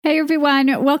Hey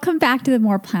everyone, welcome back to the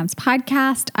More Plants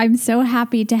podcast. I'm so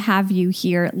happy to have you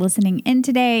here listening in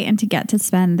today and to get to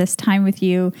spend this time with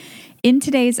you. In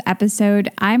today's episode,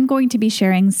 I'm going to be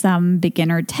sharing some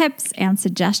beginner tips and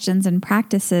suggestions and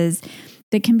practices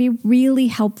that can be really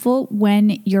helpful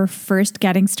when you're first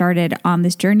getting started on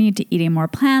this journey to eating more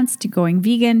plants, to going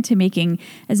vegan, to making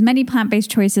as many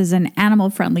plant-based choices and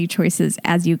animal-friendly choices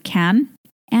as you can.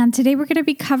 And today we're going to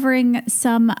be covering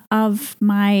some of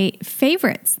my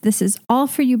favorites. This is all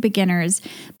for you beginners,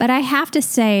 but I have to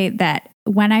say that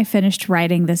when I finished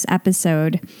writing this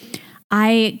episode,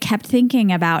 I kept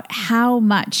thinking about how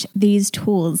much these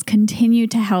tools continue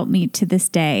to help me to this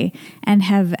day and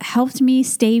have helped me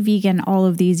stay vegan all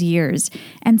of these years.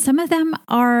 And some of them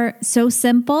are so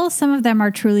simple. Some of them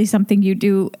are truly something you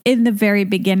do in the very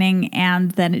beginning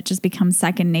and then it just becomes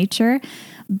second nature.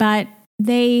 But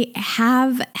they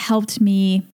have helped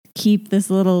me keep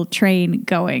this little train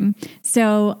going.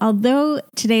 So although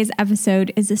today's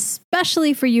episode is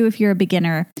especially for you if you're a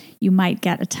beginner, you might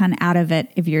get a ton out of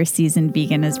it if you're a seasoned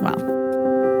vegan as well.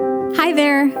 Hi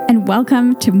there, and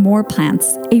welcome to More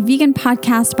Plants, a vegan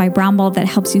podcast by Brown Ball that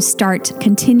helps you start,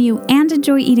 continue, and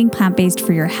enjoy eating plant-based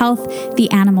for your health,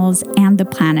 the animals, and the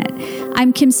planet.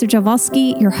 I'm Kim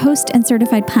Strzalkowski, your host and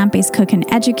certified plant-based cook and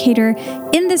educator.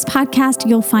 In this podcast,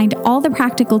 you'll find all the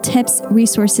practical tips,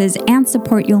 resources, and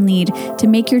support you'll need to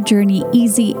make your journey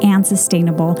easy and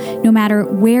sustainable, no matter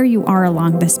where you are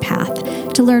along this path.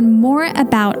 To learn more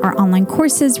about our online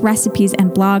courses, recipes,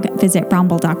 and blog, visit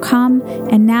brownball.com.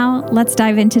 And now, let's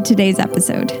dive into today's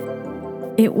episode.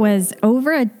 It was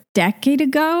over a decade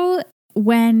ago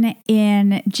when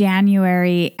in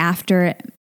January, after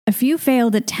a few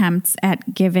failed attempts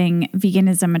at giving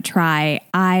veganism a try,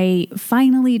 I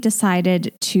finally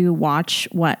decided to watch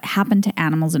what happened to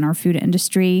animals in our food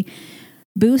industry,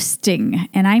 boosting,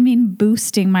 and I mean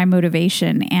boosting my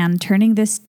motivation and turning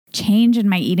this change in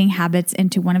my eating habits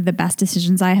into one of the best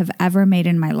decisions I have ever made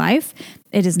in my life.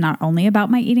 It is not only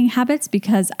about my eating habits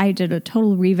because I did a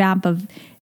total revamp of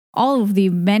all of the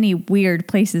many weird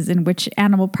places in which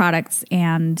animal products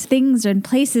and things and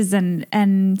places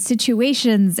and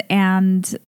situations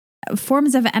and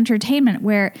forms of entertainment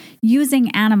where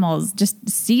using animals just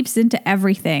seeps into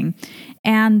everything.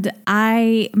 And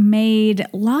I made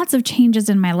lots of changes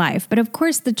in my life. But of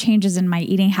course, the changes in my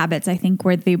eating habits, I think,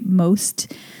 were the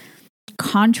most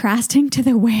contrasting to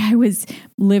the way I was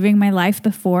living my life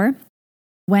before.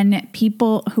 When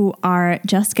people who are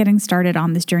just getting started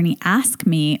on this journey ask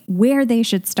me where they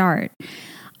should start,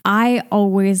 I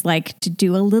always like to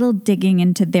do a little digging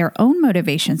into their own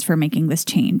motivations for making this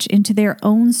change, into their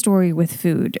own story with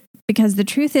food. Because the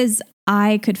truth is,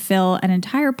 I could fill an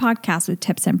entire podcast with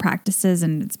tips and practices,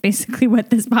 and it's basically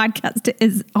what this podcast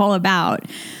is all about.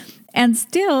 And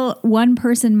still, one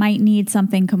person might need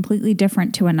something completely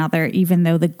different to another, even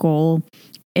though the goal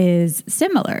is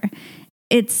similar.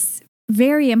 It's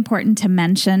very important to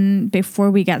mention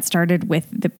before we get started with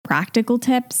the practical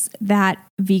tips that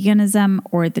veganism,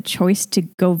 or the choice to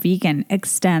go vegan,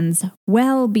 extends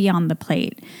well beyond the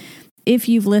plate. If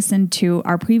you've listened to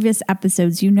our previous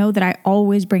episodes, you know that I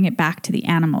always bring it back to the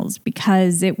animals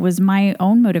because it was my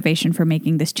own motivation for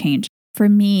making this change. For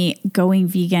me, going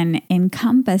vegan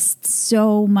encompassed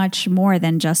so much more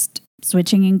than just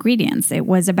switching ingredients. It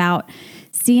was about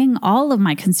seeing all of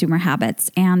my consumer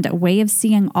habits and a way of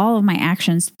seeing all of my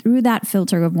actions through that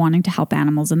filter of wanting to help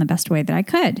animals in the best way that I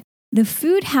could. The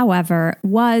food, however,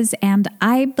 was, and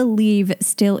I believe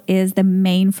still is, the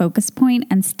main focus point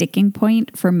and sticking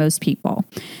point for most people,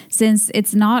 since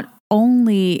it's not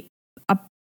only a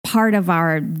part of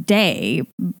our day,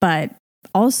 but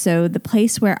also the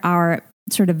place where our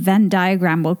sort of Venn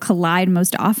diagram will collide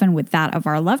most often with that of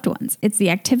our loved ones. It's the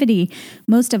activity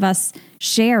most of us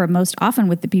share most often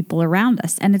with the people around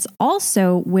us. And it's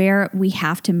also where we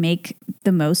have to make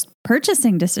the most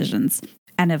purchasing decisions.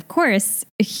 And of course,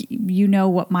 you know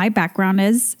what my background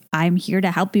is. I'm here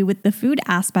to help you with the food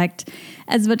aspect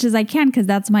as much as I can because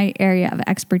that's my area of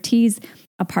expertise,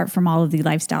 apart from all of the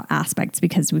lifestyle aspects,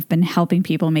 because we've been helping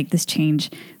people make this change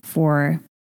for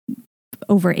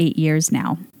over 8 years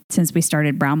now, since we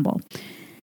started Brown Ball.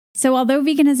 So although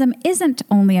veganism isn't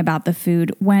only about the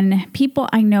food, when people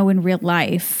I know in real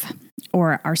life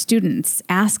or our students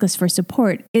ask us for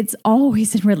support, it's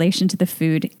always in relation to the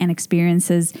food and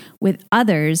experiences with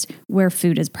others where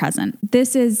food is present.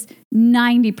 This is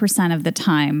 90% of the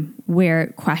time where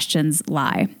questions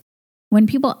lie. When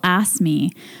people ask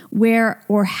me where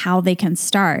or how they can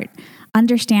start,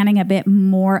 understanding a bit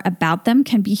more about them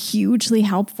can be hugely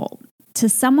helpful. To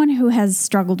someone who has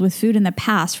struggled with food in the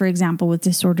past, for example, with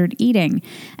disordered eating,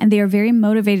 and they are very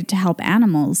motivated to help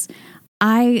animals,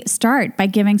 I start by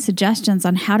giving suggestions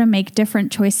on how to make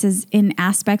different choices in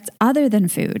aspects other than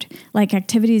food, like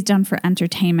activities done for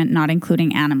entertainment, not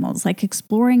including animals, like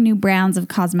exploring new brands of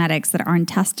cosmetics that aren't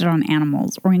tested on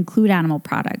animals or include animal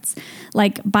products,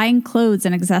 like buying clothes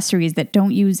and accessories that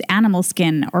don't use animal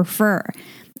skin or fur.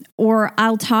 Or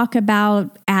I'll talk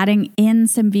about adding in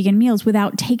some vegan meals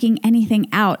without taking anything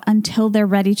out until they're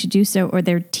ready to do so, or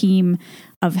their team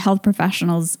of health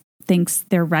professionals thinks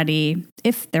they're ready,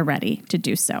 if they're ready to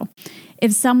do so.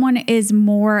 If someone is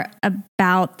more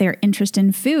about their interest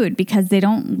in food because they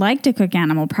don't like to cook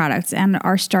animal products and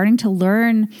are starting to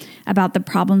learn about the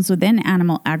problems within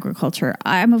animal agriculture,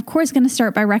 I'm of course going to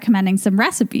start by recommending some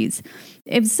recipes.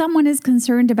 If someone is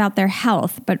concerned about their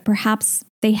health, but perhaps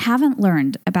they haven't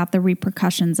learned about the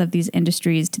repercussions of these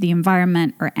industries to the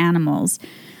environment or animals,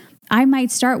 I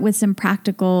might start with some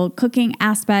practical cooking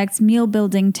aspects, meal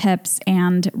building tips,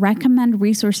 and recommend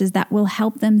resources that will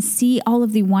help them see all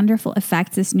of the wonderful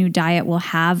effects this new diet will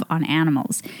have on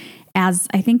animals. As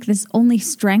I think this only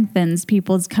strengthens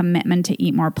people's commitment to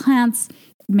eat more plants,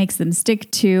 makes them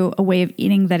stick to a way of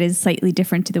eating that is slightly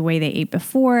different to the way they ate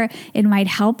before. It might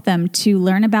help them to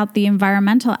learn about the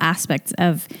environmental aspects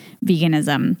of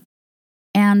veganism.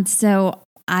 And so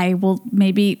I will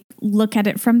maybe look at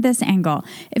it from this angle.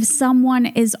 If someone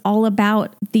is all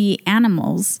about the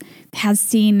animals, has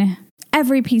seen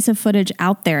every piece of footage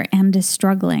out there and is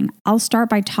struggling, I'll start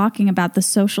by talking about the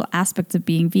social aspects of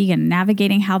being vegan,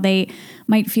 navigating how they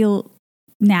might feel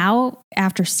now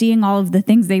after seeing all of the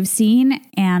things they've seen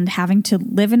and having to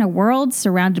live in a world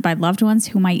surrounded by loved ones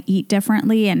who might eat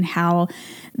differently, and how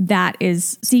that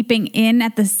is seeping in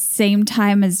at the same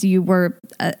time as you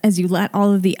let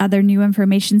all of the other new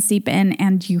information seep in,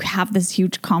 and you have this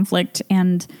huge conflict,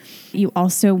 and you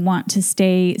also want to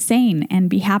stay sane and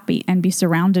be happy and be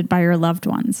surrounded by your loved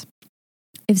ones.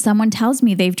 If someone tells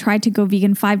me they've tried to go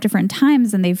vegan 5 different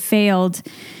times and they've failed,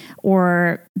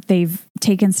 or they've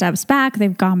taken steps back,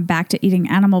 they've gone back to eating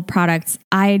animal products,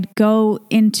 I'd go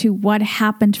into what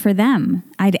happened for them.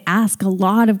 I'd ask a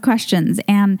lot of questions,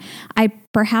 and I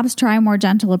perhaps try a more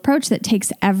gentle approach that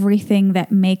takes everything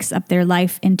that makes up their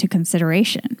life into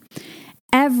consideration.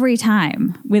 Every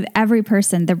time, with every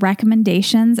person, the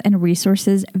recommendations and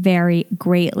resources vary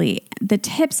greatly. The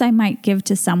tips I might give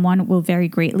to someone will vary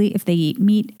greatly if they eat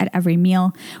meat at every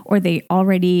meal, or they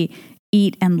already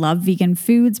eat and love vegan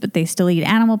foods, but they still eat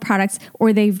animal products,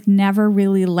 or they've never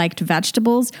really liked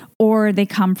vegetables, or they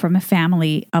come from a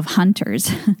family of hunters.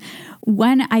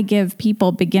 When I give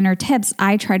people beginner tips,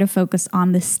 I try to focus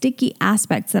on the sticky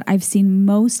aspects that I've seen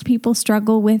most people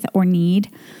struggle with or need.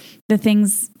 The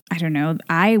things,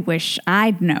 I wish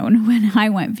I'd known when I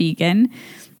went vegan,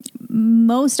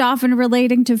 most often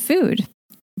relating to food.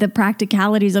 The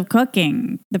practicalities of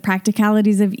cooking, the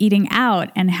practicalities of eating out,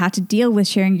 and how to deal with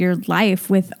sharing your life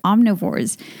with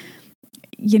omnivores.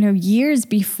 Years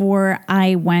before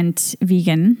I went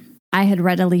vegan, I had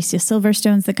read Alicia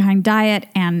Silverstone's The Kind Diet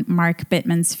and Mark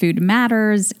Bittman's Food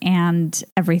Matters and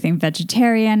Everything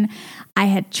Vegetarian. I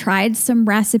had tried some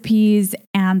recipes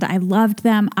and I loved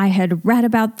them. I had read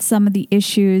about some of the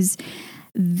issues.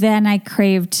 Then I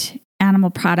craved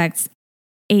animal products,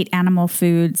 ate animal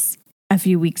foods. A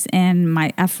few weeks in,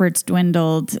 my efforts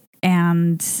dwindled,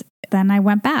 and then I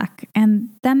went back. And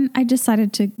then I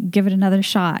decided to give it another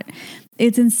shot.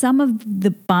 It's in some of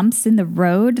the bumps in the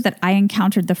road that I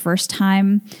encountered the first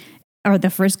time, or the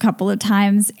first couple of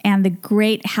times, and the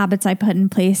great habits I put in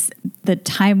place the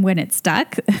time when it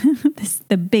stuck,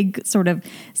 the big sort of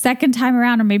second time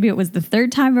around, or maybe it was the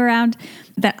third time around,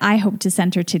 that I hope to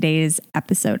center today's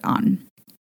episode on.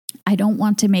 I don't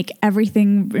want to make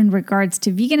everything in regards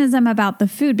to veganism about the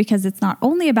food, because it's not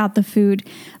only about the food,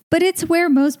 but it's where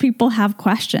most people have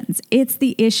questions. It's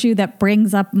the issue that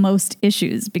brings up most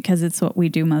issues because it's what we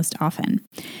do most often.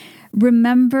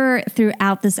 Remember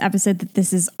throughout this episode that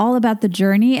this is all about the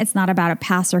journey. It's not about a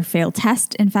pass or fail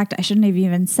test. In fact, I shouldn't have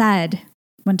even said,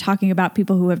 when talking about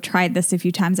people who have tried this a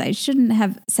few times, I shouldn't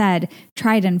have said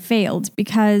tried and failed,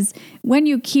 because when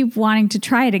you keep wanting to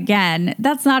try it again,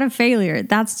 that's not a failure.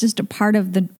 That's just a part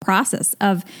of the process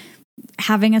of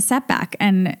having a setback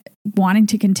and wanting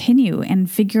to continue and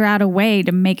figure out a way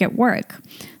to make it work.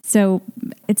 So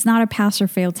it's not a pass or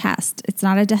fail test. It's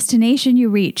not a destination you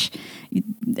reach,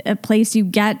 a place you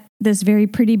get this very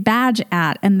pretty badge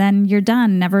at, and then you're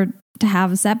done, never to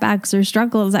have setbacks or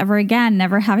struggles ever again,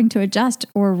 never having to adjust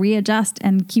or readjust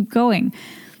and keep going.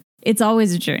 It's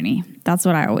always a journey. That's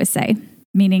what I always say.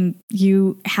 meaning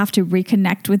you have to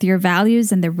reconnect with your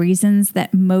values and the reasons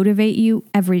that motivate you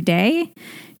every day.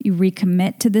 You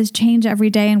recommit to this change every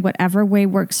day in whatever way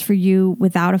works for you,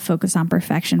 without a focus on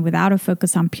perfection, without a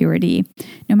focus on purity,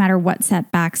 no matter what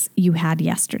setbacks you had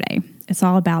yesterday. It's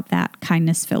all about that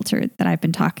kindness filter that I've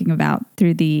been talking about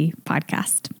through the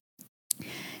podcast.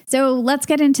 So let's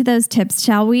get into those tips,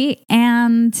 shall we?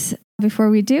 And before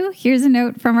we do, here's a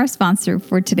note from our sponsor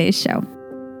for today's show.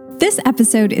 This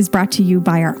episode is brought to you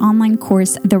by our online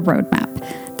course, The Roadmap.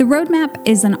 The Roadmap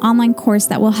is an online course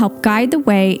that will help guide the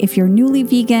way if you're newly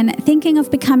vegan, thinking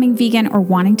of becoming vegan, or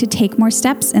wanting to take more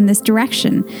steps in this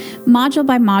direction. Module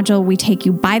by module, we take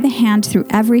you by the hand through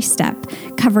every step,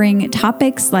 covering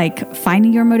topics like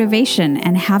finding your motivation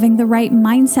and having the right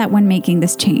mindset when making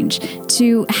this change,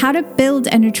 to how to build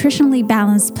a nutritionally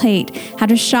balanced plate, how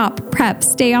to shop, prep,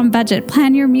 stay on budget,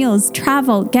 plan your meals,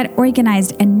 travel, get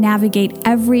organized, and navigate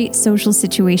every social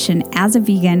situation as a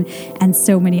vegan, and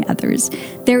so many others.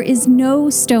 There is no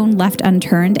stone left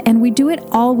unturned, and we do it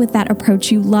all with that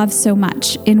approach you love so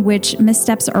much, in which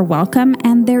missteps are welcome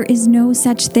and there is no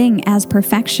such thing as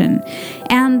perfection.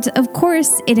 And of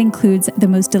course, it includes the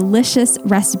most delicious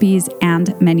recipes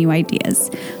and menu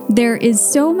ideas. There is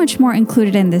so much more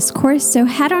included in this course, so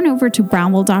head on over to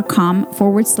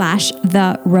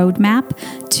brownwell.com/the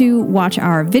roadmap to watch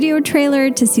our video trailer,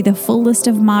 to see the full list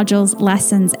of modules,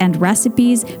 lessons, and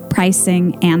recipes,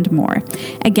 pricing, and more.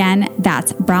 Again,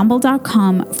 that's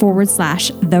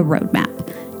brownwell.com/the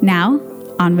roadmap. Now,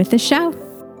 on with the show.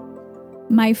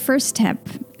 My first tip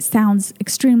sounds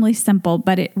extremely simple,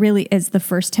 but it really is the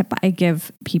first tip I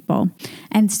give people.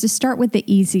 And it's to start with the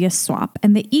easiest swap.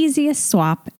 And the easiest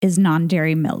swap is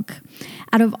non-dairy milk.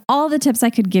 Out of all the tips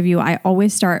I could give you, I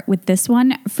always start with this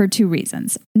one for two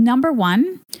reasons. Number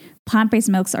one, plant-based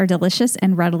milks are delicious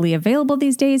and readily available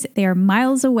these days. They are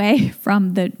miles away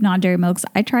from the non-dairy milks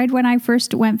I tried when I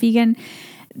first went vegan.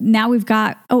 Now we've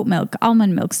got oat milk,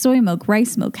 almond milk, soy milk,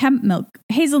 rice milk, hemp milk,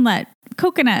 hazelnut,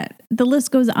 coconut. The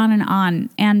list goes on.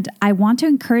 And I want to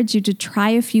encourage you to try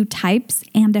a few types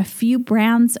and a few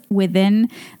brands within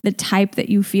the type that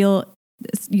you feel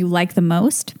you like the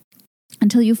most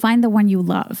until you find the one you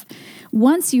love.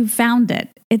 Once you've found it,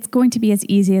 it's going to be as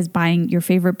easy as buying your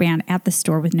favorite brand at the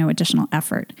store with no additional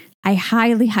effort. I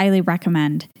highly, highly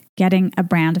recommend getting a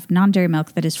brand of non-dairy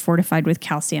milk that is fortified with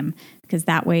calcium, because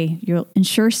that way you'll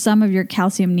ensure some of your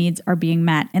calcium needs are being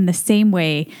met in the same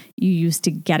way you used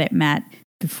to get it met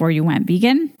before you went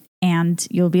vegan. And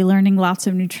you'll be learning lots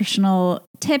of nutritional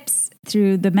tips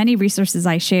through the many resources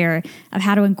I share of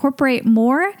how to incorporate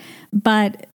more,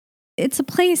 but it's a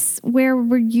place where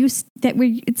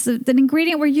it's an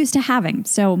ingredient we're used to having.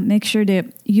 So make sure to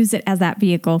use it as that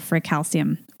vehicle for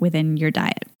calcium within your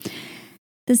diet.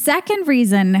 The second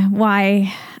reason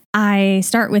why I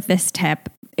start with this tip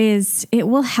is it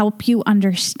will help you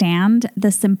understand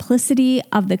the simplicity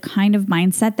of the kind of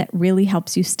mindset that really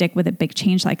helps you stick with a big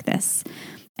change like this.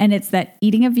 And it's that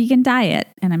eating a vegan diet,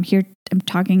 and I'm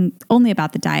talking only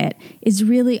about the diet, is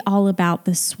really all about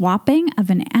the swapping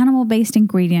of an animal-based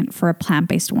ingredient for a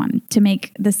plant-based one to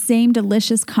make the same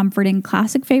delicious, comforting,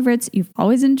 classic favorites you've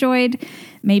always enjoyed,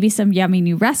 maybe some yummy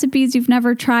new recipes you've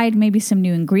never tried, maybe some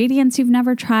new ingredients you've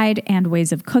never tried, and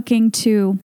ways of cooking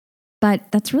too. But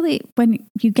that's really, when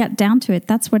you get down to it,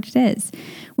 that's what it is.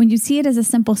 When you see it as a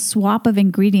simple swap of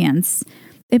ingredients,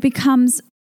 it becomes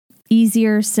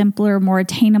easier, simpler, more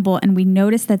attainable, and we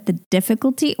notice that the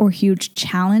difficulty or huge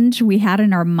challenge we had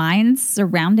in our minds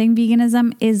surrounding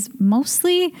veganism is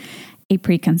mostly a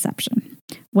preconception,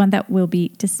 one that we'll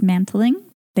be dismantling,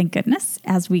 thank goodness,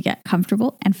 as we get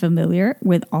comfortable and familiar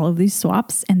with all of these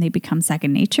swaps and they become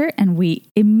second nature, and we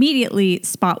immediately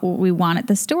spot what we want at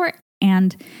the store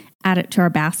and add it to our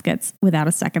baskets without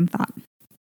a second thought.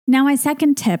 Now, my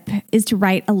second tip is to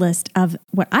write a list of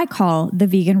what I call the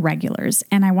vegan regulars.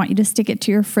 And I want you to stick it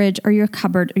to your fridge or your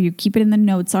cupboard, or you keep it in the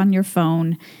notes on your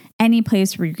phone, any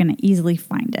place where you're going to easily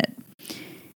find it.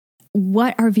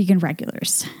 What are vegan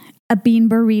regulars? A bean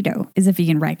burrito is a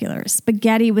vegan regular.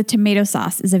 Spaghetti with tomato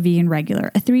sauce is a vegan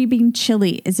regular. A 3-bean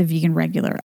chili is a vegan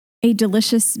regular. A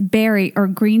delicious berry or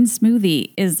green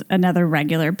smoothie is another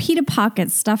regular. Pita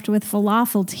pockets stuffed with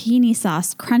falafel, tahini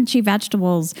sauce, crunchy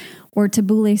vegetables, or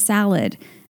tabbouleh salad.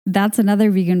 That's another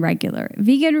vegan regular.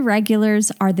 Vegan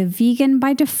regulars are the vegan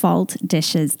by default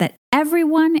dishes that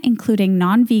everyone, including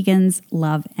non-vegans,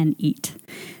 love and eat.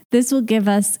 This will give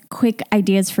us quick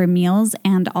ideas for meals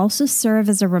and also serve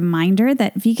as a reminder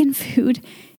that vegan food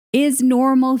is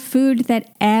normal food, that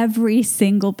every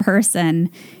single person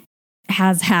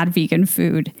has had vegan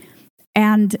food.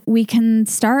 And we can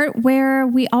start where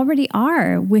we already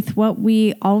are with what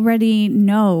we already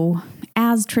know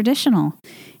as traditional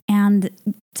and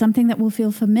something that will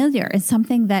feel familiar. It's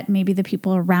something that maybe the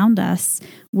people around us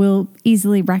will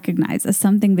easily recognize as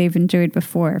something they've enjoyed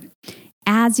before.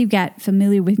 As you get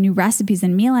familiar with new recipes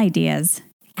and meal ideas,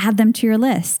 add them to your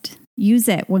list. Use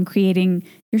it when creating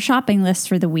your shopping list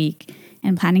for the week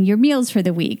and planning your meals for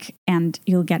the week, and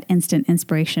you'll get instant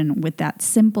inspiration with that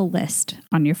simple list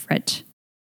on your fridge.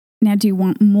 Now, do you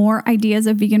want more ideas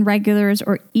of vegan regulars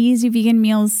or easy vegan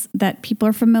meals that people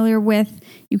are familiar with?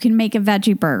 You can make a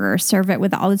veggie burger, serve it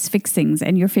with all its fixings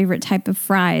and your favorite type of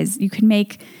fries. You can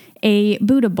make a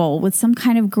Buddha bowl with some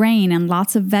kind of grain and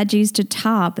lots of veggies to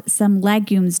top, some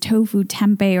legumes, tofu,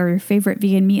 tempeh, or your favorite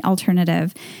vegan meat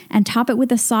alternative, and top it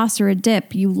with a sauce or a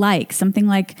dip you like, something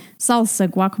like salsa,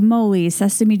 guacamole,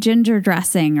 sesame ginger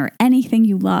dressing, or anything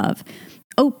you love.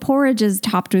 Oat porridges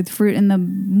topped with fruit in the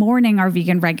morning are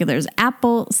vegan regulars.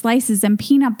 Apple slices and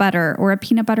peanut butter, or a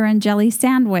peanut butter and jelly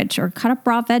sandwich, or cut up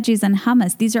raw veggies and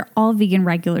hummus. These are all vegan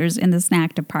regulars in the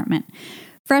snack department.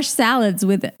 Fresh salads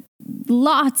with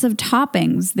lots of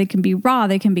toppings. They can be raw,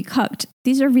 they can be cooked.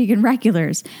 These are vegan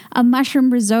regulars. A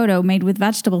mushroom risotto made with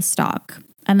vegetable stock.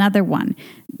 Another one.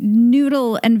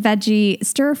 Noodle and veggie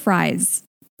stir fries.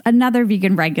 Another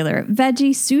vegan regular. Veggie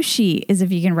sushi is a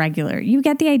vegan regular. You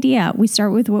get the idea. We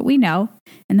start with what we know,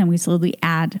 and then we slowly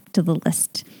add to the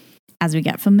list. As we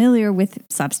get familiar with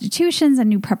substitutions and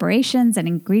new preparations and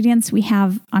ingredients we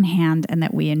have on hand and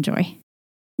that we enjoy.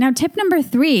 Now, tip number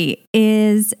 3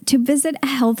 is to visit a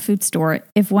health food store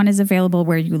if one is available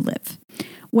where you live.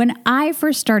 When I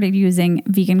first started using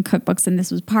vegan cookbooks, and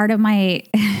this was part of my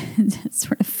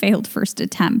sort of failed first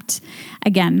attempt,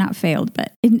 again, not failed,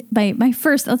 but my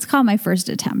first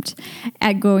attempt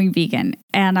at going vegan.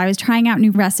 And I was trying out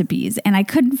new recipes and I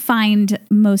couldn't find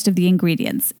most of the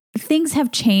ingredients. Things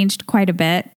have changed quite a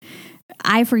bit.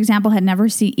 I, for example, had never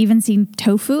even seen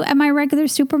tofu at my regular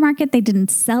supermarket. They didn't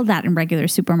sell that in regular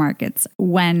supermarkets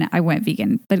when I went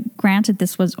vegan. But granted,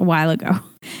 this was a while ago.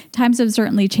 Times have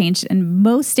certainly changed, and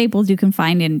most staples you can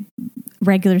find in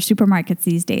regular supermarkets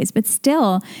these days. But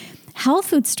still, health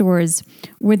food stores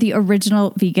were the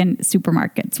original vegan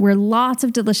supermarkets where lots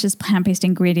of delicious plant-based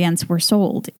ingredients were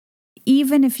sold.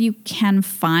 Even if you can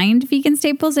find vegan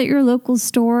staples at your local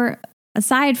store,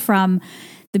 aside from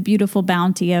the beautiful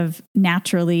bounty of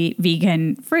naturally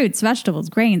vegan fruits, vegetables,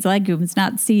 grains, legumes,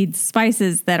 nuts, seeds,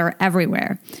 spices that are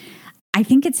everywhere, I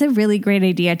think it's a really great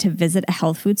idea to visit a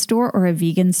health food store or a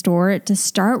vegan store to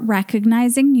start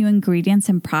recognizing new ingredients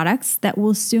and products that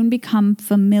will soon become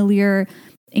familiar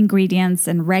ingredients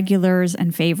and regulars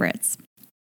and favorites.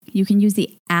 You can use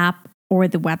the app or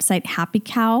the website Happy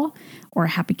Cow or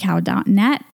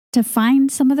happycow.net to find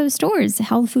some of those stores,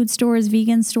 health food stores,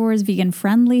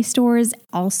 vegan-friendly stores,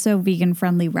 also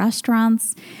vegan-friendly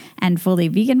restaurants and fully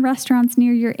vegan restaurants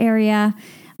near your area.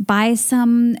 Buy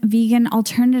some vegan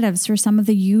alternatives for some of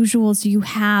the usuals you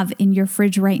have in your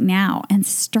fridge right now and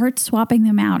start swapping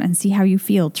them out and see how you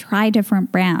feel. Try different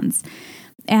brands.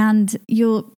 And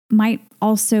you might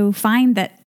also find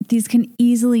that these can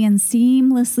easily and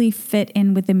seamlessly fit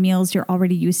in with the meals you're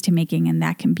already used to making, and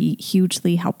that can be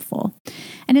hugely helpful.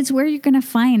 And it's where you're going to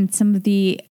find some of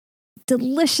the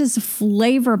delicious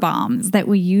flavor bombs that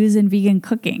we use in vegan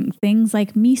cooking. Things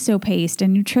like miso paste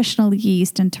and nutritional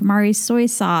yeast and tamari soy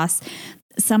sauce.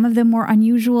 Some of the more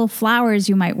unusual flours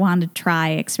you might want to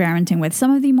try experimenting with.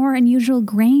 Some of the more unusual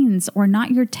grains or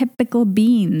not your typical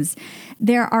beans.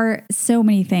 There are so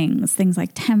many things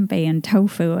like tempeh and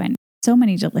tofu and so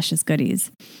many delicious goodies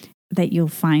that you'll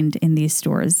find in these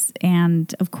stores.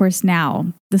 And of course,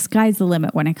 now the sky's the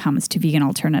limit when it comes to vegan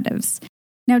alternatives.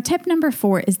 Now, tip number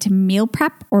 4 is to meal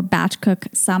prep or batch cook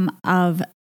some of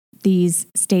these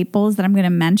staples that I'm going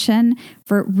to mention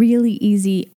for really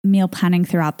easy meal planning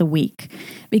throughout the week,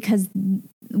 because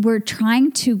we're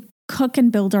trying to cook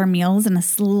and build our meals in a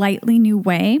slightly new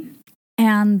way.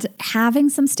 And having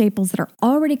some staples that are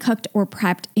already cooked or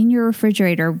prepped in your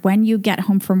refrigerator when you get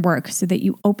home from work so that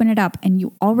you open it up and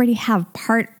you already have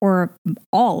part or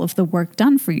all of the work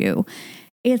done for you,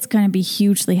 it's going to be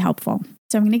hugely helpful.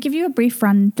 So I'm going to give you a brief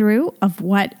run through of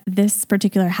what this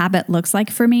particular habit looks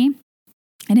like for me.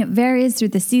 And it varies through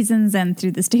the seasons and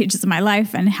through the stages of my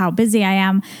life and how busy I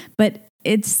am, but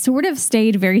it's sort of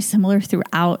stayed very similar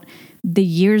throughout the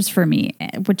years for me,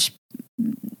 which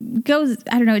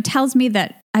it tells me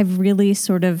that I've really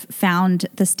sort of found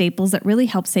the staples that really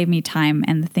help save me time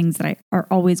and the things that are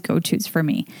always go-tos for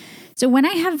me. So when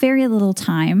I have very little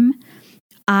time,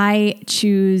 I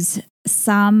choose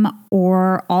some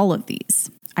or all of these.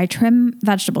 I trim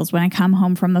vegetables when I come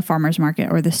home from the farmer's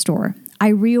market or the store. I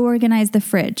reorganize the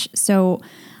fridge. So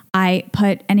I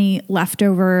put any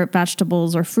leftover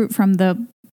vegetables or fruit from the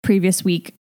previous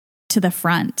week to the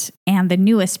front and the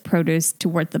newest produce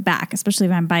toward the back, especially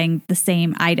if I'm buying the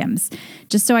same items,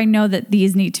 just so I know that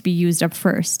these need to be used up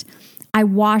first. I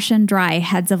wash and dry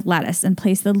heads of lettuce and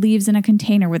place the leaves in a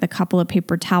container with a couple of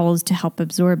paper towels to help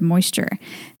absorb moisture.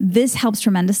 This helps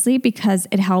tremendously because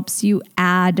it helps you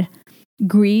add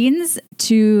greens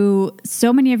to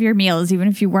so many of your meals. Even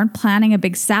if you weren't planning a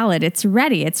big salad, it's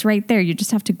ready. It's right there. You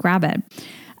just have to grab it.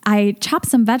 I chop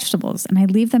some vegetables and I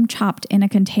leave them chopped in a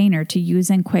container to use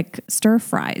in quick stir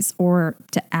fries or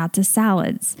to add to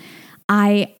salads.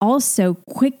 I also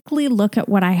quickly look at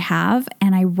what I have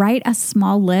and I write a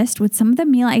small list with some of the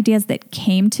meal ideas that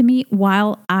came to me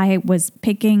while I was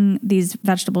picking these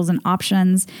vegetables and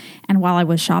options and while I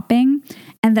was shopping,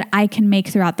 and that I can make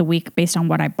throughout the week based on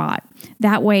what I bought.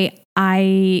 That way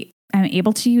I am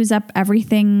able to use up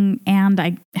everything and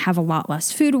I have a lot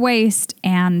less food waste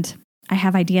and I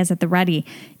have ideas at the ready.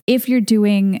 If you're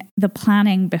doing the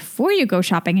planning before you go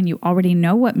shopping and you already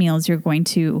know what meals you're going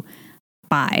to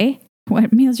buy,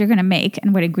 what meals you're going to make,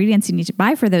 and what ingredients you need to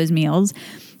buy for those meals,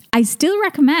 I still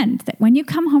recommend that when you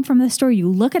come home from the store, you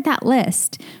look at that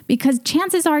list, because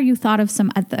chances are you thought of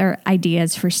some other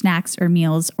ideas for snacks or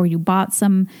meals, or you bought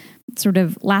some sort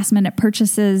of last minute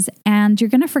purchases and you're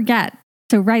going to forget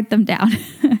to write them down.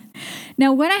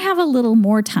 Now, when I have a little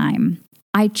more time,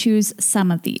 I choose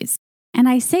some of these. And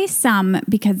I say some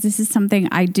because this is something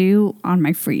I do on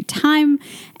my free time.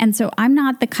 And so I'm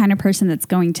not the kind of person that's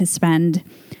going to spend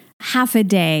half a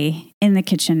day in the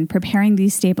kitchen preparing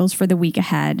these staples for the week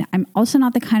ahead. I'm also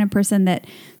not the kind of person that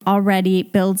already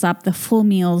builds up the full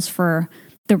meals for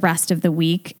the rest of the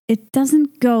week. It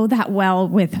doesn't go that well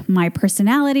with my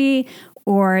personality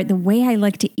or the way I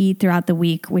like to eat throughout the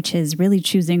week, which is really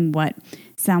choosing what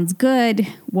sounds good,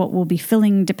 what will be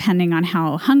filling depending on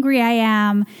how hungry I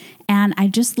am. And I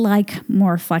just like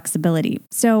more flexibility.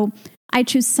 So I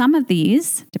choose some of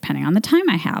these depending on the time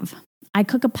I have. I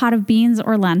cook a pot of beans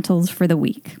or lentils for the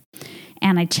week,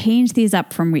 and I change these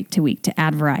up from week to week to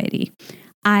add variety.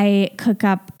 I cook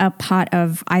up a pot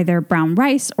of either brown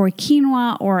rice or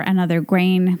quinoa or another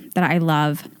grain that I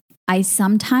love. I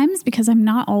sometimes, because I'm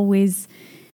not always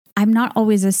a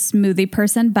smoothie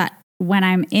person, but when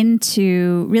I'm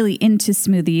really into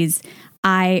smoothies,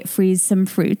 I freeze some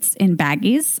fruits in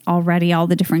baggies, already all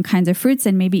the different kinds of fruits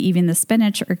and maybe even the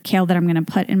spinach or kale that I'm going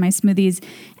to put in my smoothies,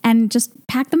 and just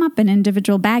pack them up in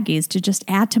individual baggies to just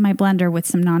add to my blender with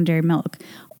some non-dairy milk.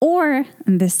 Or,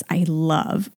 and this I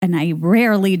love, and I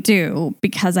rarely do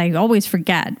because I always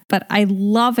forget, but I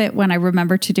love it when I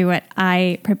remember to do it,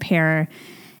 I prepare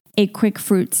a quick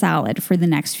fruit salad for the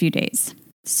next few days.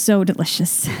 So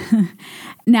delicious.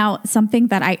 Now, something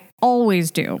that I always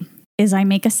do is I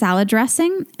make a salad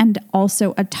dressing and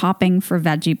also a topping for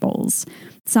veggie bowls.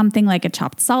 Something like a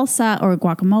chopped salsa or a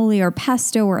guacamole or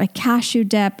pesto or a cashew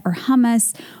dip or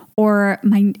hummus, or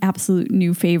my absolute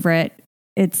new favorite,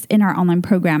 it's in our online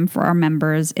program for our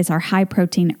members, is our high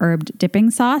protein herbed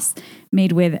dipping sauce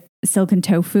made with silken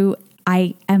tofu.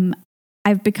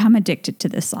 I've become addicted to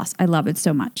this sauce. I love it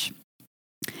so much.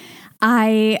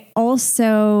 I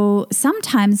also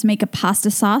sometimes make a pasta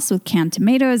sauce with canned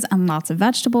tomatoes and lots of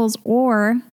vegetables,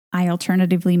 or I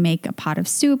alternatively make a pot of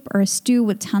soup or a stew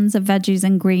with tons of veggies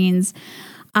and greens.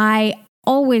 I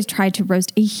always try to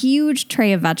roast a huge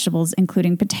tray of vegetables,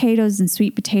 including potatoes and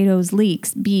sweet potatoes,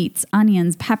 leeks, beets,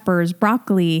 onions, peppers,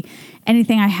 broccoli,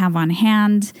 anything I have on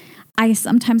hand. I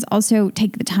sometimes also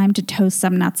take the time to toast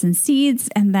some nuts and seeds,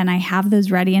 and then I have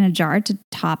those ready in a jar to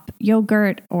top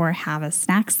yogurt or have as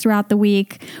snacks throughout the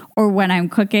week, or when I'm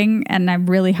cooking and I'm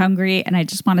really hungry and I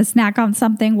just want to snack on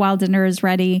something while dinner is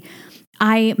ready.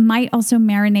 I might also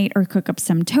marinate or cook up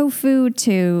some tofu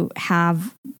to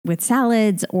have with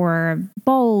salads or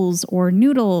bowls or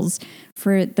noodles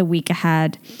for the week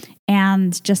ahead.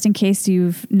 And just in case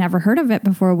you've never heard of it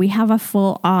before, we have a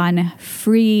full-on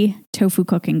free tofu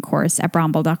cooking course at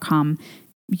Bromble.com.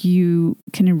 You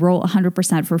can enroll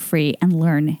 100% for free and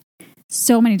learn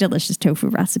so many delicious tofu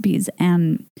recipes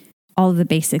and all of the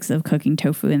basics of cooking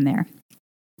tofu in there.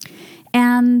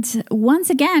 And once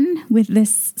again, with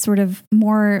this sort of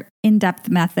more in-depth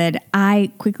method,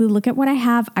 I quickly look at what I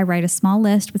have. I write a small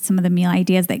list with some of the meal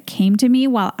ideas that came to me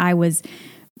while I was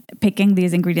picking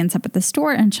these ingredients up at the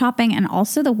store and shopping, and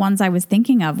also the ones I was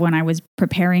thinking of when I was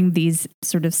preparing these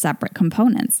sort of separate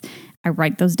components. I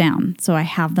write those down. So I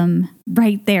have them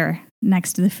right there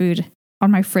next to the food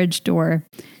on my fridge door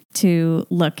to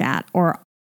look at, or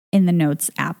in the notes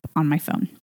app on my phone.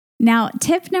 Now,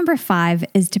 tip number 5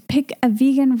 is to pick a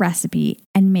vegan recipe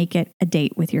and make it a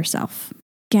date with yourself.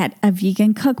 get a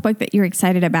vegan cookbook that you're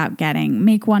excited about getting,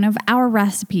 make one of our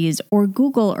recipes, or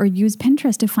Google or use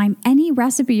Pinterest to find any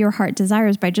recipe your heart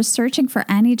desires by just searching for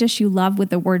any dish you love with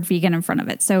the word vegan in front of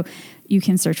it. So you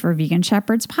can search for vegan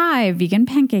shepherd's pie, vegan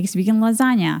pancakes, vegan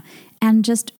lasagna, and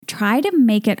just try to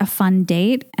make it a fun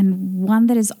date and one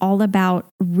that is all about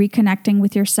reconnecting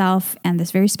with yourself and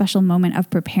this very special moment of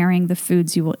preparing the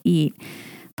foods you will eat.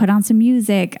 Put on some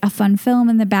music, a fun film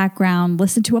in the background,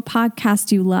 listen to a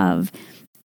podcast you love.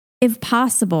 If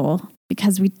possible,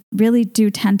 because we really do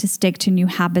tend to stick to new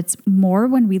habits more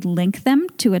when we link them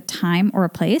to a time or a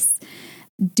place,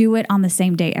 do it on the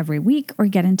same day every week or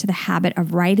get into the habit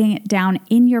of writing it down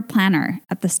in your planner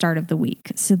at the start of the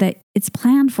week so that it's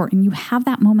planned for and you have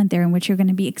that moment there in which you're going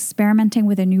to be experimenting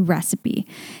with a new recipe.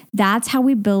 That's how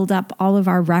we build up all of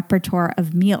our repertoire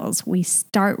of meals. We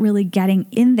start really getting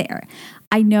in there.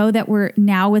 I know that we're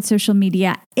now with social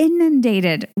media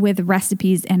inundated with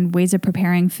recipes and ways of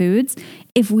preparing foods.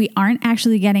 If we aren't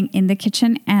actually getting in the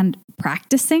kitchen and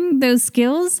practicing those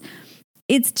skills,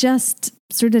 it's just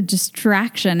sort of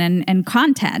distraction and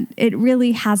content. It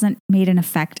really hasn't made an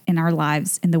effect in our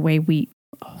lives in the way we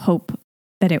hope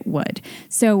that it would.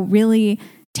 So really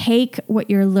take what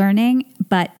you're learning,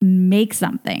 but make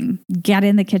something. Get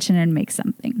in the kitchen and make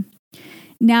something.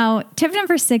 Now, tip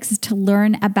number 6 is to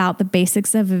learn about the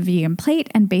basics of a vegan plate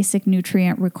and basic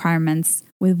nutrient requirements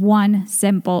with one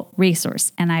simple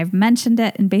resource. And I've mentioned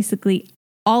it in basically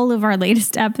all of our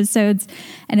latest episodes,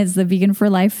 and it's the Vegan for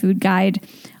Life Food Guide.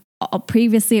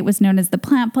 Previously, it was known as the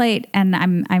Plant Plate, and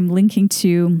I'm linking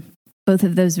to both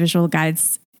of those visual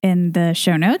guides in the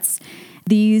show notes.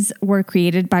 These were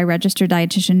created by registered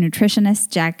dietitian nutritionist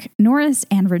Jack Norris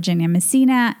and Virginia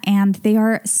Messina, and they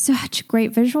are such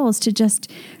great visuals to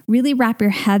just really wrap your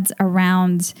heads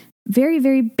around very,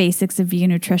 very basics of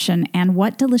vegan nutrition and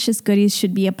what delicious goodies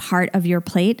should be a part of your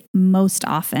plate most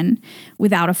often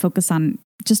without a focus on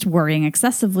just worrying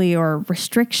excessively or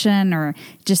restriction or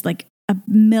just like a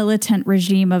militant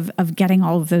regime of getting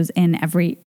all of those in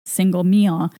every single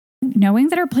meal. Knowing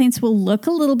that our plates will look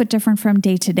a little bit different from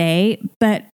day to day,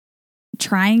 but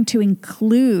trying to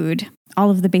include all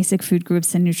of the basic food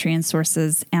groups and nutrient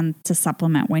sources and to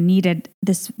supplement when needed.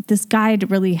 This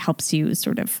guide really helps you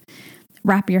sort of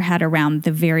wrap your head around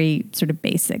the very sort of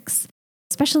basics.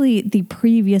 Especially the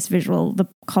previous visual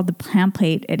called the Plant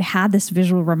Plate. It had this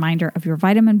visual reminder of your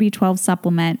vitamin B12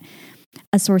 supplement,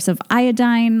 a source of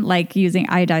iodine, like using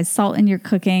iodized salt in your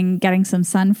cooking, getting some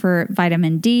sun for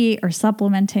vitamin D or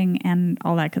supplementing and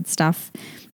all that good stuff.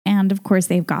 And of course,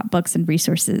 they've got books and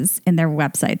resources in their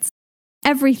websites.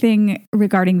 Everything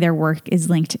regarding their work is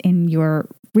linked in your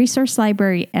resource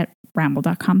library at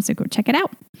bramble.com, so go check it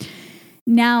out.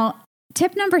 Now,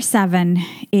 tip number 7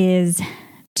 is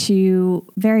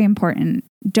very important.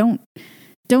 Don't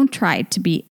try to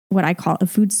be what I call a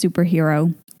food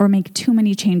superhero or make too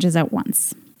many changes at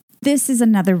once. This is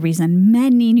another reason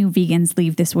many new vegans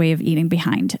leave this way of eating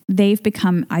behind. They've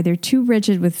become either too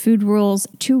rigid with food rules,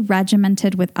 too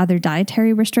regimented with other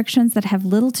dietary restrictions that have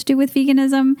little to do with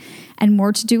veganism and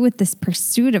more to do with this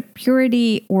pursuit of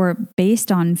purity or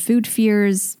based on food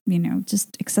fears,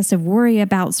 just excessive worry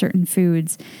about certain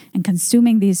foods and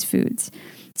consuming these foods.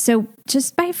 So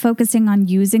just by focusing on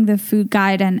using the food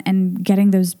guide and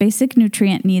getting those basic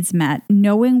nutrient needs met,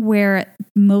 knowing where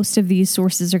most of these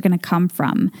sources are going to come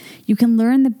from, you can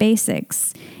learn the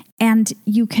basics. And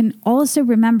you can also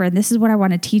remember, and this is what I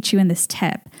want to teach you in this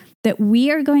tip, that we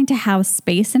are going to have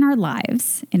space in our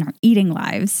lives, in our eating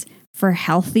lives, for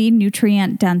healthy,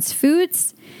 nutrient-dense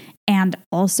foods and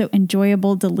also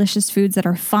enjoyable, delicious foods that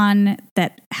are fun,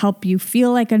 that help you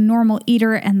feel like a normal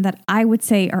eater, and that I would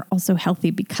say are also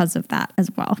healthy because of that as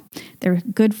well. They're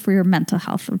good for your mental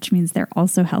health, which means they're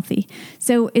also healthy.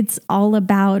 So it's all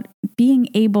about being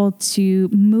able to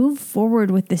move forward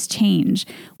with this change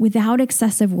without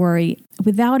excessive worry,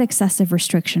 without excessive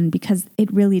restriction, because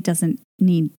it really doesn't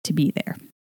need to be there.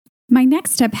 My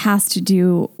next step has to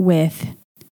do with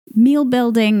meal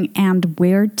building and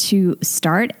where to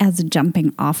start as a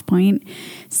jumping off point.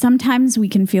 Sometimes we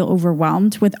can feel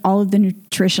overwhelmed with all of the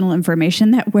nutritional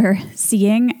information that we're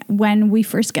seeing when we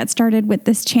first get started with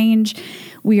this change.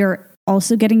 We are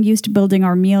also getting used to building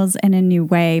our meals in a new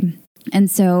way.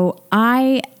 And so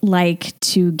I like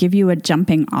to give you a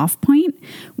jumping off point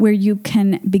where you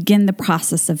can begin the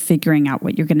process of figuring out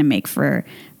what you're going to make for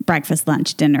breakfast,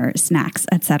 lunch, dinner, snacks,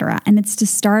 etc. And it's to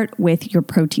start with your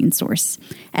protein source.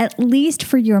 At least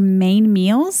for your main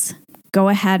meals, go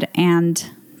ahead and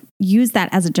use that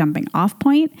as a jumping off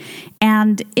point.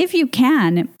 And if you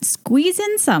can, squeeze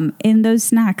in some in those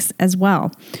snacks as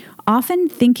well. Often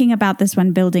thinking about this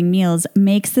when building meals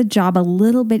makes the job a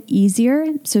little bit easier.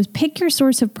 So pick your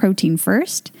source of protein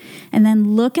first, and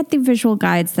then look at the visual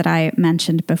guides that I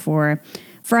mentioned before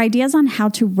for ideas on how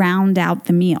to round out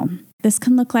the meal. This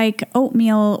can look like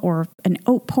oatmeal or an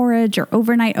oat porridge or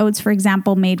overnight oats, for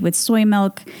example, made with soy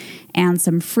milk and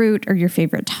some fruit or your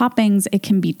favorite toppings. It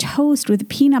can be toast with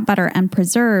peanut butter and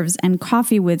preserves and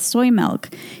coffee with soy milk.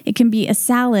 It can be a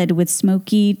salad with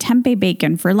smoky tempeh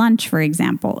bacon for lunch, for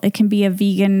example. It can be a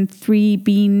vegan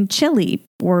 3-bean chili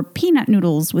or peanut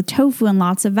noodles with tofu and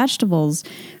lots of vegetables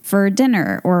for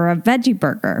dinner, or a veggie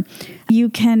burger. You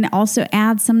can also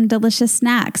add some delicious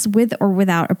snacks with or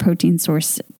without a protein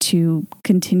source to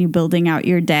continue building out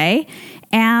your day.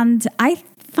 And I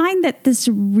find that this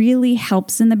really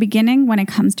helps in the beginning when it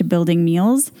comes to building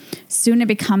meals. Soon it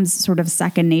becomes sort of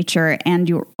second nature, and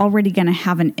you're already going to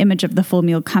have an image of the full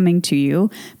meal coming to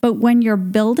you. But when you're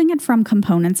building it from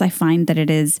components, I find that it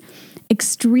is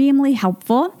extremely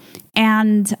helpful.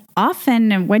 And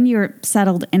often when you're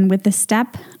settled in with the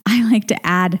step, I like to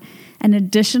add an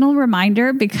additional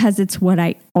reminder because it's what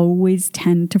I always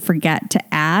tend to forget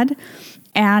to add.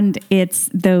 And it's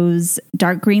those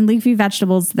dark green leafy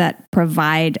vegetables that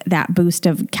provide that boost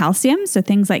of calcium. So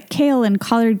things like kale and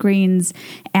collard greens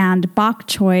and bok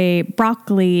choy,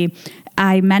 broccoli.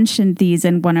 I mentioned these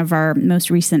in one of our most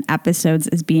recent episodes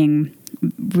as being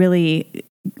really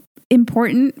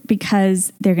important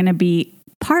because they're going to be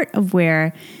part of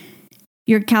where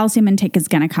your calcium intake is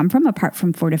going to come from, apart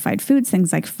from fortified foods,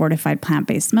 things like fortified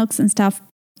plant-based milks and stuff.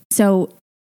 So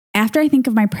after I think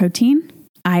of my protein,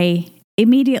 I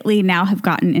immediately now have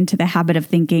gotten into the habit of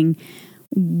thinking,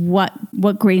 what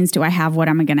grains do I have? What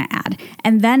am I going to add?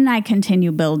 And then I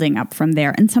continue building up from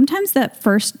there. And sometimes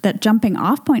that jumping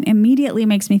off point immediately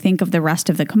makes me think of the rest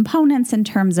of the components in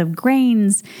terms of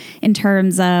grains, in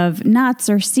terms of nuts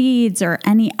or seeds or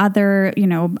any other,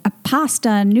 a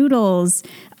pasta, noodles,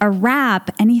 a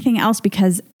wrap, anything else,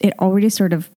 because it already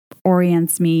sort of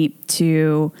orients me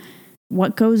to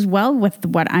what goes well with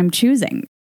what I'm choosing.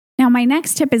 Now, my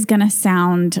next tip is going to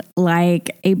sound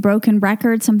like a broken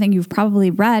record, something you've probably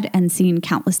read and seen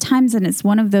countless times, and it's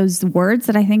one of those words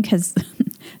that I think has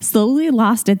slowly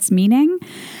lost its meaning.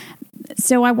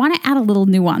 So I want to add a little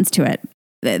nuance to it.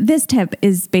 This tip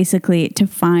is basically to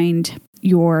find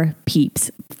your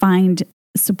peeps, find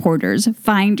supporters,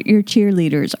 find your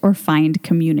cheerleaders, or find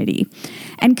community.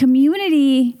 And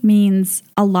community means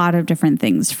a lot of different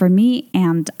things for me,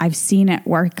 and I've seen it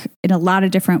work in a lot of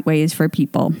different ways for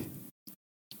people.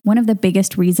 One of the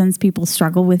biggest reasons people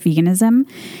struggle with veganism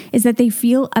is that they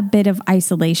feel a bit of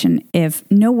isolation if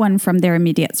no one from their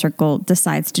immediate circle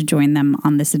decides to join them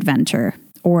on this adventure,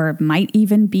 or might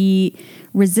even be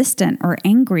resistant or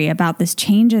angry about this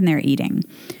change in their eating.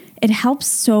 It helps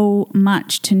so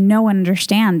much to know and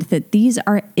understand that these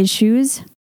are issues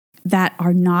that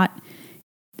are not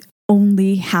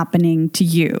only happening to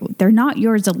you. They're not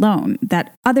yours alone,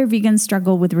 that other vegans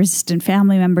struggle with resistant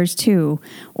family members too,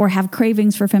 or have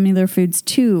cravings for familiar foods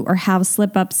too, or have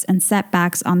slip-ups and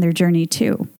setbacks on their journey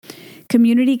too.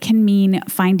 Community can mean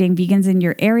finding vegans in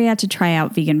your area to try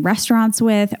out vegan restaurants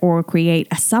with, or create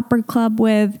a supper club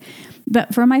with.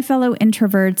 But for my fellow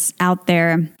introverts out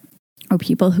there, or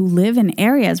people who live in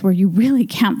areas where you really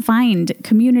can't find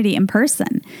community in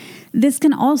person, this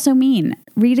can also mean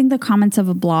reading the comments of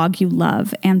a blog you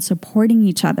love and supporting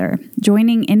each other,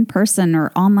 joining in-person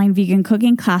or online vegan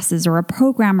cooking classes or a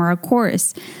program or a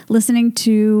course, listening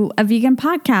to a vegan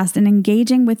podcast and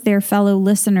engaging with their fellow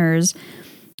listeners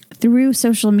through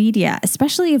social media,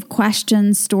 especially if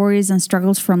questions, stories, and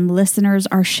struggles from listeners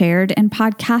are shared in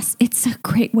podcasts. It's a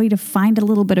great way to find a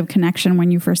little bit of connection when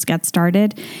you first get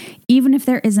started, even if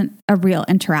there isn't a real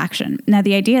interaction. Now,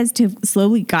 the idea is to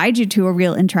slowly guide you to a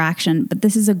real interaction, but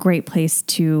this is a great place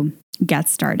to get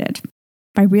started.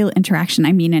 By real interaction,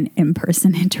 I mean an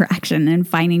in-person interaction and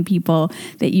finding people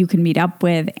that you can meet up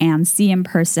with and see in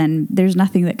person. There's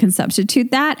nothing that can substitute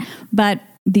that, but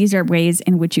these are ways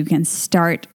in which you can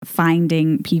start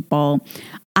finding people.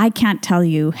 I can't tell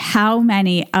you how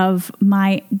many of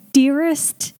my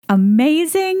dearest,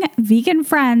 amazing vegan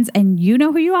friends, and you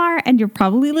know who you are, and you're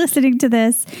probably listening to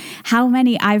this, how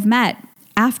many I've met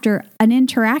after an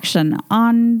interaction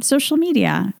on social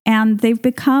media, and they've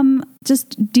become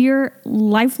just dear,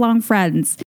 lifelong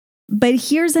friends. But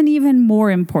here's an even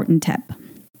more important tip.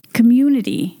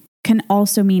 Community can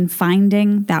also mean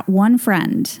finding that one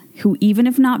friend who, even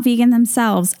if not vegan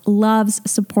themselves, loves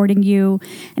supporting you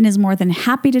and is more than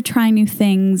happy to try new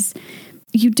things.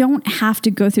 You don't have to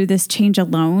go through this change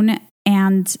alone.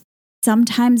 And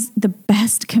sometimes the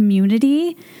best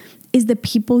community is the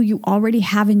people you already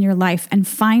have in your life and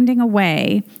finding a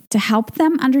way to help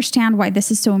them understand why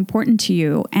this is so important to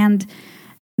you and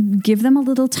give them a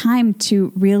little time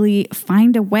to really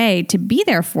find a way to be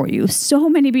there for you. So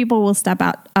many people will step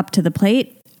up to the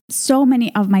plate. So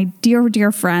many of my dear,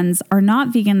 dear friends are not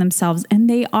vegan themselves, and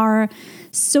they are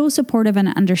so supportive and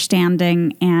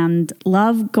understanding and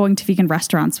love going to vegan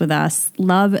restaurants with us,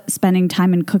 love spending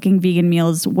time and cooking vegan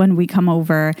meals when we come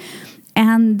over.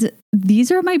 And these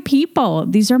are my people.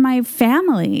 These are my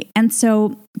family. And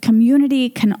so community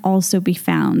can also be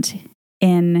found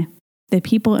in the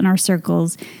people in our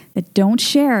circles that don't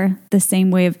share the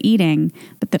same way of eating,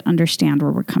 but that understand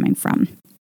where we're coming from.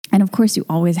 And of course, you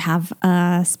always have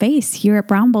a space here at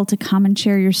Brown Bowl to come and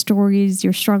share your stories,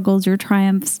 your struggles, your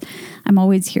triumphs. I'm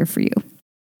always here for you.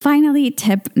 Finally,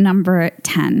 tip number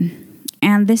 10.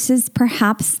 And this is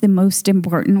perhaps the most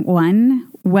important one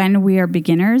when we are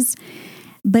beginners,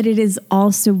 but it is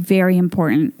also very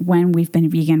important when we've been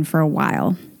vegan for a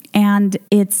while. And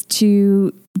it's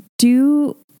to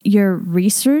do your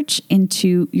research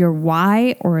into your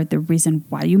why or the reason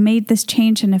why you made this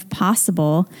change. And if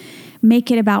possible,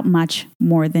 make it about much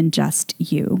more than just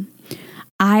you.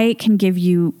 I can give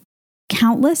you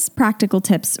countless practical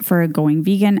tips for going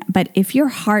vegan, but if your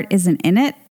heart isn't in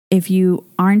it, if you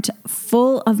aren't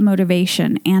full of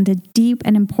motivation and a deep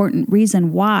and important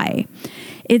reason why,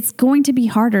 it's going to be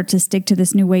harder to stick to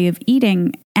this new way of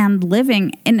eating and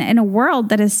living in a world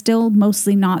that is still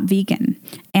mostly not vegan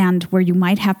and where you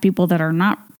might have people that are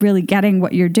not really getting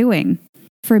what you're doing.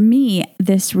 For me,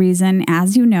 this reason,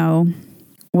 as you know,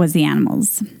 was the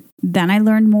animals. Then I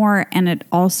learned more, and it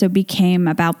also became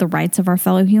about the rights of our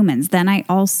fellow humans. Then I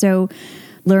also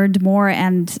learned more,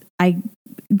 and I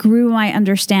grew my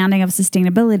understanding of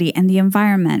sustainability and the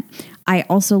environment. I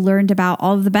also learned about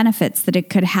all of the benefits that it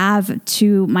could have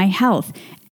to my health.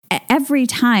 Every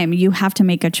time you have to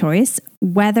make a choice,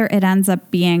 whether it ends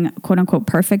up being quote unquote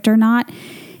perfect or not,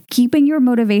 keeping your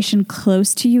motivation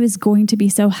close to you is going to be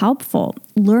so helpful.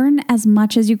 Learn as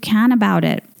much as you can about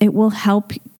it. It will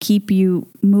help keep you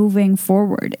moving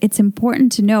forward. It's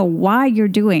important to know why you're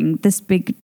doing this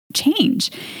big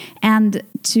change and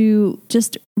to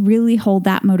just really hold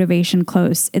that motivation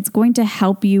close. It's going to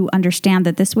help you understand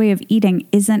that this way of eating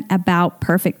isn't about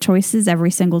perfect choices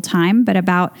every single time, but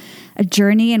about a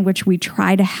journey in which we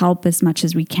try to help as much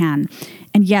as we can.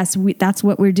 And yes, that's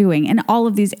what we're doing in all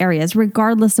of these areas,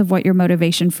 regardless of what your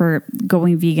motivation for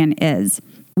going vegan is.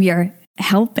 We are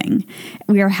helping.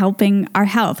 We are helping our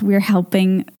health. We are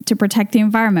helping to protect the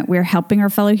environment. We are helping our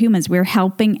fellow humans. We are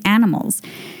helping animals.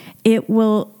 It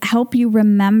will help you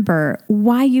remember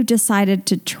why you decided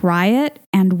to try it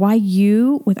and why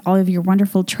you, with all of your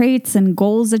wonderful traits and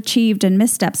goals achieved and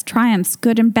missteps, triumphs,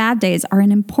 good and bad days, are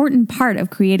an important part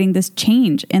of creating this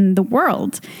change in the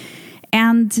world.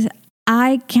 And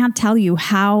I can't tell you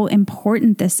how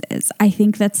important this is. I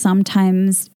think that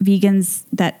sometimes vegans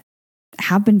that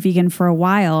have been vegan for a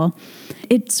while,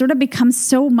 it sort of becomes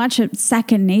so much a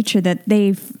second nature that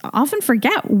they often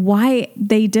forget why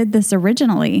they did this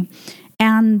originally.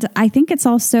 And I think it's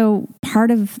also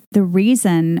part of the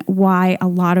reason why a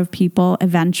lot of people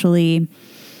eventually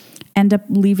end up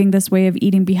leaving this way of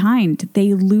eating behind.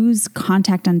 They lose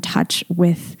contact and touch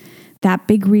with that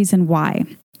big reason why.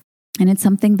 And it's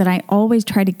something that I always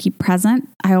try to keep present.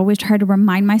 I always try to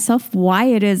remind myself why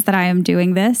it is that I am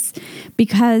doing this,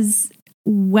 because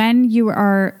when you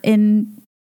are in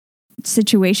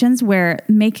situations where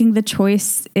making the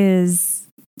choice is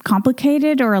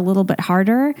complicated or a little bit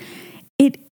harder,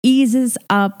 it eases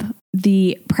up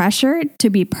the pressure to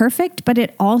be perfect, but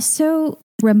it also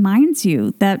reminds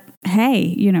you that,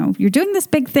 hey, you're doing this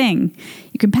big thing.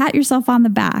 You can pat yourself on the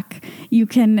back. You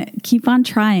can keep on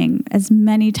trying as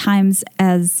many times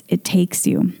as it takes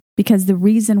you, because the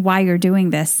reason why you're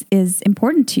doing this is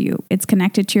important to you. It's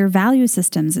connected to your value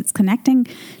systems. It's connecting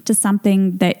to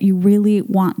something that you really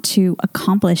want to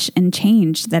accomplish and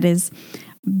change that is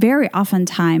very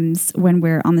oftentimes, when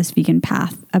we're on this vegan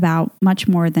path, about much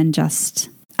more than just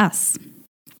us.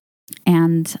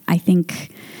 And I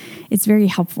think it's very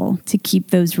helpful to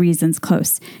keep those reasons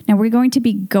close. Now, we're going to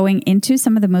be going into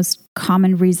some of the most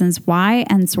common reasons why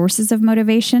and sources of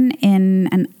motivation in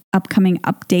an upcoming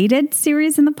updated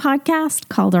series in the podcast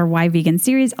called our Why Vegan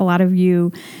series. A lot of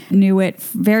you knew it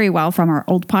very well from our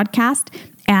old podcast,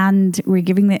 and we're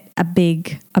giving it a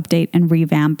big update and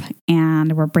revamp,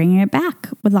 and we're bringing it back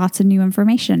with lots of new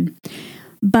information.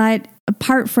 But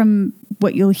apart from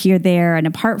what you'll hear there, and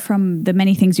apart from the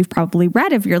many things you've probably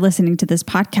read if you're listening to this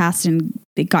podcast and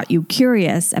it got you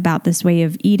curious about this way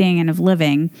of eating and of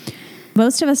living,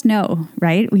 most of us know,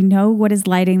 right? We know what is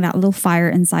lighting that little fire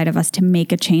inside of us to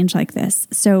make a change like this.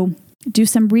 So do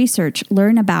some research,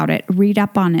 learn about it, read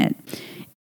up on it.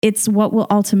 It's what will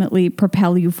ultimately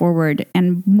propel you forward.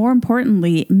 And more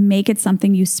importantly, make it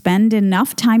something you spend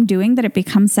enough time doing that it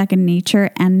becomes second nature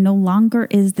and no longer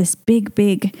is this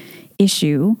big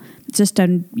issue, just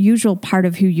a usual part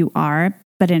of who you are,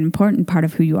 but an important part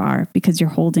of who you are because you're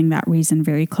holding that reason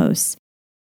very close.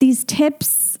 These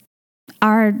tips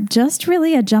are just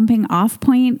really a jumping off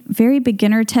point, very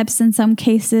beginner tips in some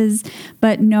cases,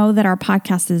 but know that our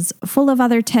podcast is full of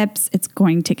other tips. It's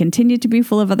going to continue to be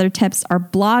full of other tips. Our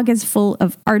blog is full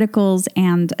of articles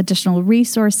and additional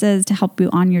resources to help you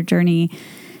on your journey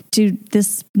to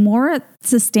this more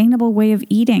sustainable way of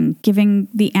eating, giving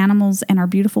the animals and our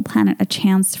beautiful planet a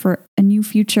chance for a new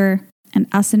future and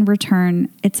us in return.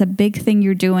 It's a big thing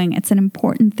you're doing. It's an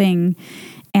important thing.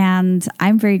 And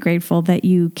I'm very grateful that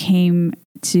you came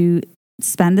to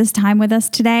spend this time with us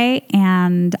today.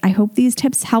 And I hope these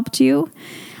tips helped you.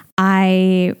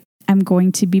 I am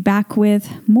going to be back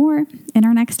with more in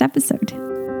our next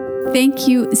episode. Thank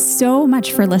you so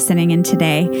much for listening in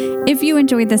today. If you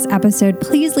enjoyed this episode,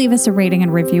 please leave us a rating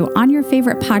and review on your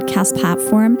favorite podcast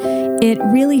platform. It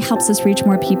really helps us reach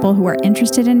more people who are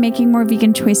interested in making more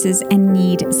vegan choices and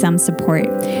need some support.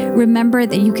 Remember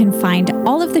that you can find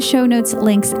all of the show notes,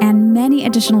 links, and many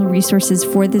additional resources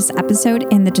for this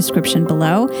episode in the description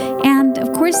below. And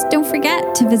of course, don't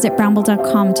forget to visit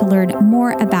Bramble.com to learn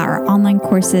more about our online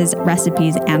courses,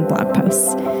 recipes, and blog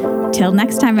posts. Till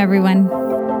next time, everyone.